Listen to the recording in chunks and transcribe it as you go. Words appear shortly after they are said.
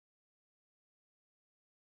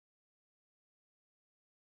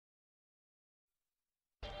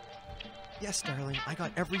Yes, darling, I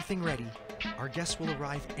got everything ready. Our guests will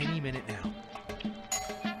arrive any minute now.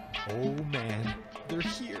 Oh man, they're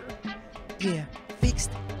here. Yeah, fixed.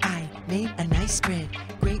 I made a nice spread.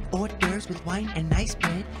 Great hors d'oeuvres with wine and nice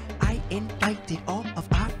bread. I invited all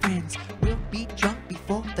of our friends. We'll be drunk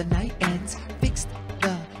before the night ends. Fixed,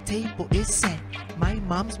 the table is set. My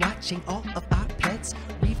mom's watching all of our pets.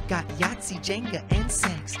 We've got Yahtzee, Jenga, and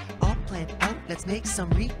sex. All planned out, let's make some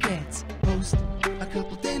regrets. Host a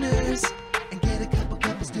couple dinners and get a couple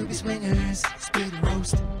couples to be swingers. Split a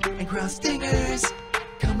roast and cross stingers.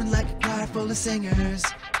 Coming like a choir full of singers.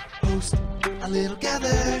 Host a little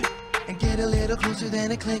gather and get a little closer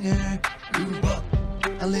than a clinger. Lube up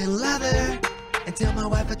a little lather and tell my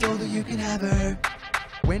wife I told her you can have her.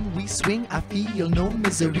 When we swing, I feel no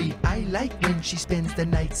misery. I like when she spends the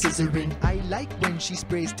night scissoring. I like when she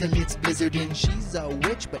sprays till it's blizzarding. She's a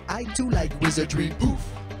witch, but I too like wizardry. Poof,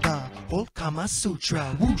 the whole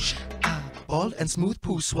Kamasutra. Whoosh, bald and smooth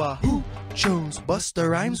pooswa. Who chose Busta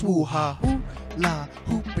Rhymes? Woo-ha. Who la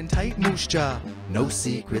hoopin' tight moose jaw. No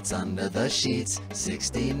secrets under the sheets.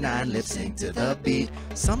 69 lip sync to the beat.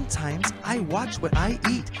 Sometimes I watch what I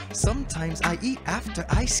eat. Sometimes I eat after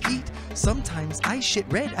I skeet. Sometimes I shit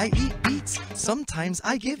red, I eat beets. Sometimes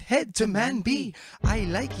I give head to man B. I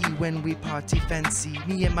like you when we party fancy.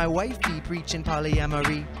 Me and my wifey preaching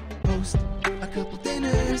polyamory. Post a couple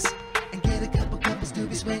dinners and get a couple couples to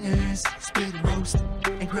be swingers. Split a roast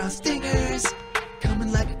and cross stingers.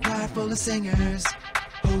 Coming like a choir full of singers.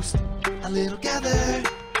 Host a little gather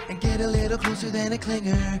and get a little closer than a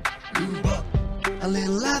clinger. Lube up a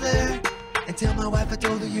little lather and tell my wife I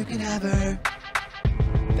told her you can have her.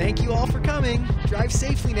 Thank you all for coming. Drive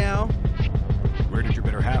safely now. Where did your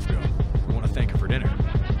better half go? We want to thank her for dinner.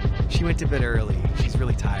 She went to bed early. She's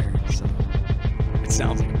really tired, so... It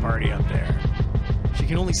sounds like a party up there. She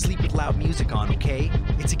can only sleep with loud music on, okay?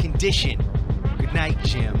 It's a condition. Good night,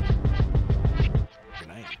 Jim.